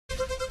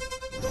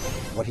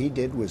What he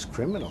did was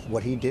criminal.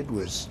 What he did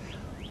was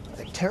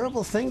a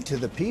terrible thing to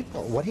the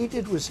people. What he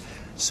did was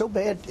so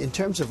bad in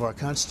terms of our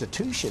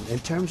Constitution, in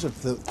terms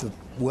of the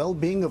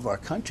well-being of our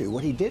country.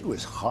 What he did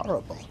was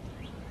horrible.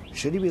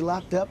 Should he be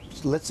locked up?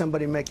 Let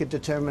somebody make a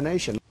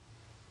determination.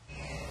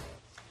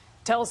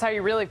 Tell us how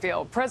you really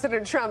feel.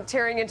 President Trump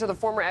tearing into the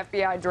former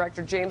FBI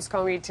Director James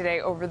Comey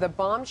today over the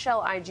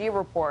bombshell IG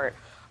report,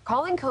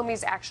 calling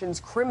Comey's actions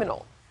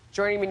criminal.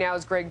 Joining me now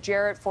is Gregg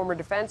Jarrett, former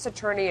defense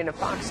attorney and a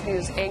Fox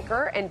News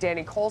anchor, and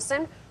Danny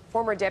Coulson,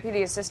 former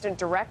Deputy Assistant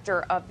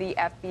Director of the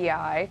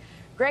FBI.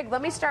 Gregg,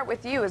 let me start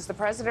with you. Is the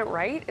president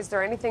right? Is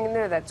there anything in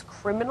there that's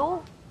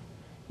criminal?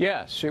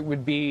 Yes, it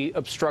would be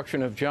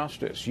obstruction of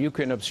justice. You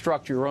can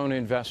obstruct your own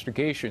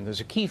investigation.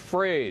 There's a key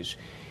phrase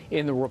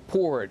in the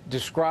report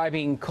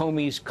describing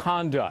Comey's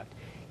conduct.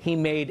 He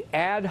made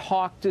ad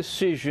hoc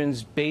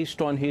decisions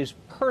based on his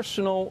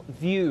personal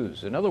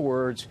views. In other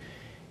words,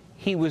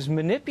 he was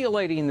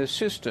manipulating the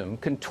system,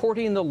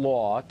 contorting the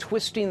law,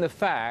 twisting the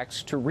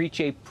facts to reach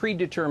a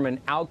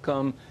predetermined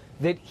outcome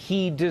that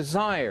he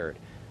desired.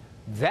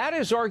 That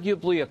is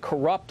arguably a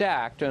corrupt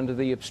act under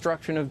the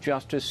obstruction of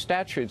justice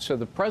statute, so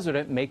the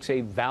president makes a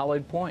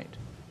valid point.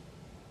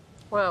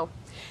 Wow.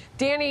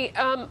 Danny,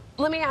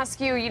 let me ask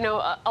you,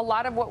 a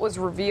lot of what was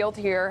revealed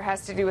here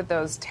has to do with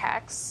those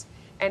texts.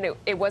 And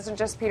it wasn't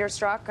just Peter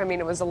Strzok. I mean,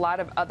 it was a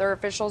lot of other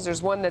officials.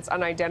 There's one that's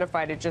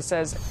unidentified. It just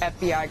says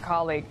FBI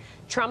colleague.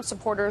 Trump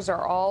supporters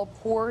are all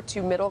poor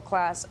to middle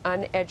class,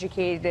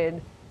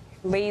 uneducated,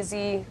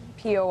 lazy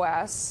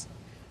POS.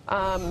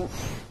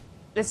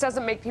 This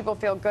doesn't make people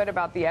feel good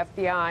about the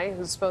FBI,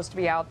 who's supposed to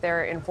be out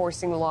there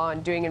enforcing the law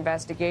and doing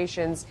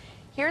investigations.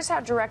 Here's how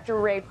Director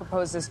Wray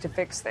proposes to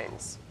fix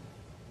things.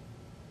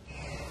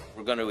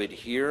 We're going to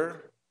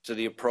adhere to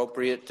the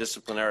appropriate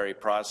disciplinary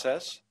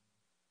process.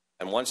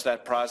 And once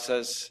that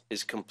process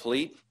is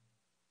complete,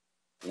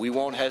 we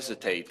won't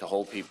hesitate to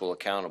hold people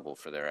accountable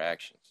for their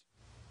actions.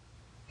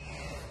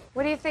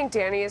 What do you think,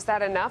 Danny? Is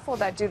that enough? Will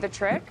that do the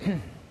trick?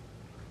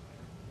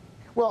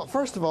 Well,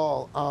 first of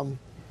all,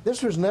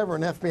 this was never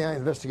an FBI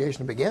investigation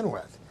to begin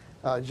with.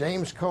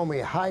 James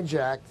Comey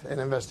hijacked an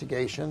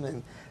investigation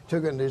and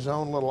took it into his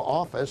own little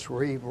office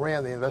where he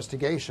ran the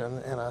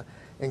investigation in an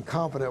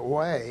incompetent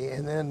way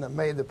and then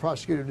made the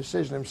prosecutor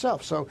decision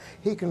himself. So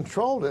he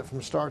controlled it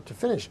from start to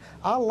finish.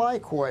 I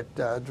like what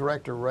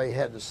Director Wray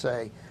had to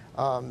say.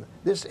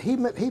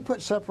 He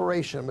put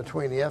separation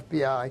between the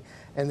FBI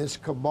and this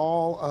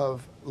cabal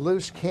of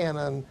loose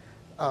cannon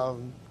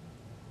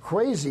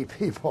crazy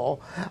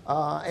people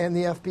and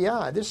the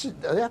FBI.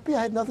 The FBI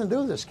had nothing to do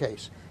with this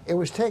case. It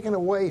was taken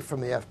away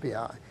from the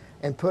FBI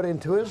and put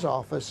into his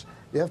office.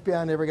 The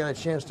FBI never got a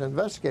chance to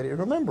investigate it.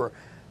 Remember,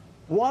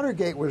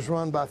 Watergate was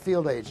run by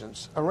field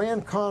agents.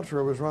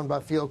 Iran-Contra was run by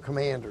field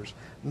commanders,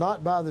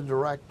 not by the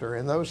director,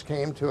 and those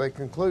came to a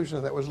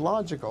conclusion that was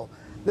logical.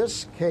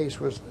 This case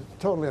was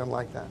totally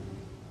unlike that.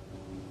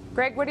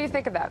 Gregg, what do you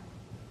think of that?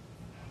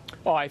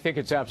 Oh, I think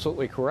it's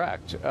absolutely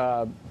correct.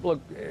 Look,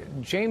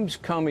 James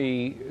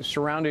Comey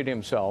surrounded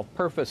himself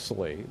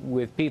purposely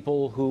with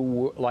people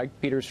who, like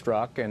Peter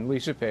Strzok and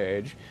Lisa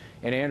Page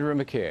and Andrew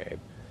McCabe,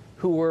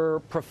 who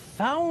were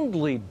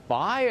profoundly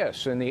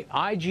biased, and the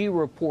IG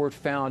report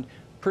found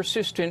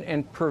persistent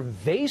and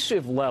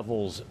pervasive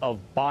levels of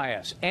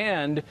bias.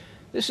 And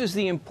this is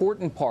the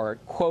important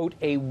part, quote,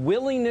 a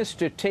willingness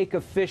to take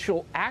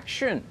official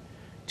action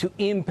to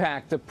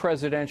impact the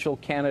presidential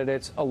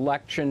candidate's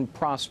election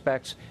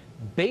prospects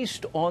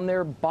based on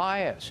their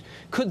bias.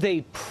 Could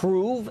they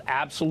prove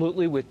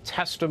absolutely with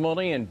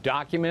testimony and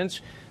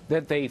documents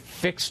that they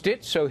fixed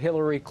it so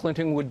Hillary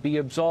Clinton would be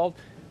absolved?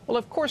 Well,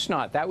 of course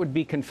not. That would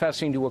be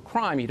confessing to a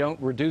crime. You don't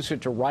reduce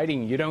it to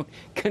writing. You don't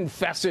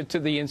confess it to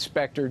the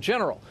Inspector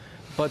General.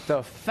 But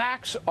the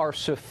facts are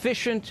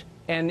sufficient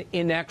and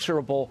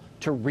inexorable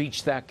to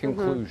reach that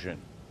conclusion.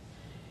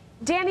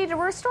 Danny, to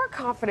restore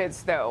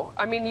confidence, though,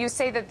 I mean, you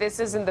say that this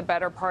isn't the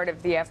better part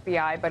of the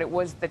FBI, but it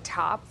was the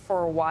top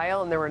for a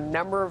while, and there were a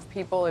number of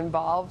people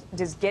involved.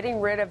 Does getting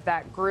rid of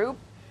that group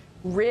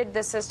rid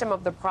the system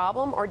of the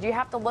problem, or do you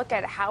have to look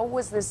at how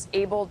was this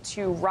able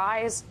to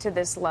rise to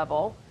this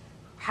level?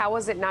 How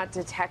was it not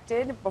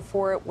detected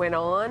before it went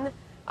on?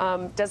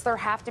 Does there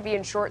have to be,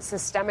 in short,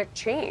 systemic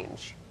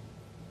change?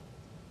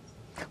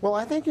 Well,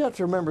 I think you have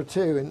to remember,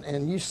 too,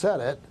 and you said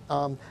it,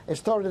 it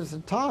started at the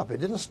top.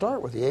 It didn't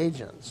start with the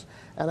agents.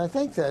 And I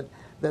think that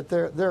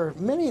there are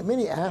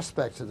many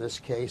aspects of this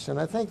case, and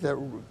I think that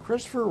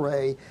Christopher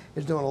Wray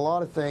is doing a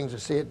lot of things to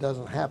see it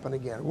doesn't happen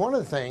again. One of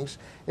the things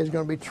is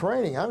going to be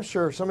training. I'm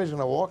sure somebody's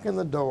going to walk in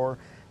the door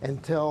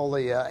and tell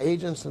the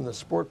agents and the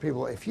support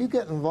people, if you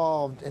get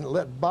involved and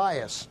let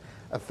bias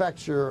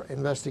affect your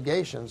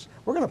investigations,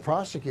 we're going to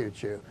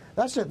prosecute you.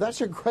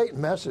 That's a great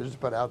message to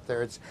put out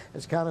there. It's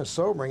kind of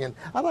sobering. And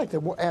I'd like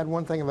to add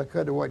one thing, if I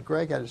could, to what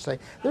Gregg had to say.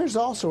 There's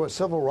also a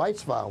civil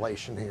rights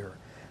violation here.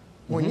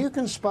 When you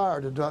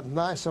conspire to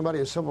deny somebody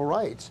a civil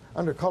rights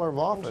under color of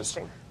office,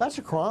 that's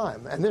a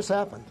crime, and this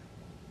happened.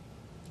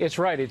 It's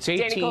right. It's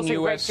 18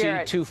 U.S.C.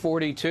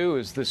 242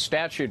 is the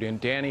statute, and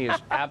Danny is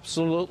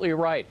absolutely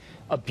right.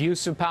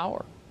 Abuse of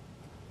power.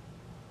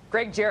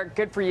 Gregg Jarrett,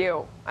 good for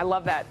you. I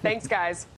love that. Thanks, guys.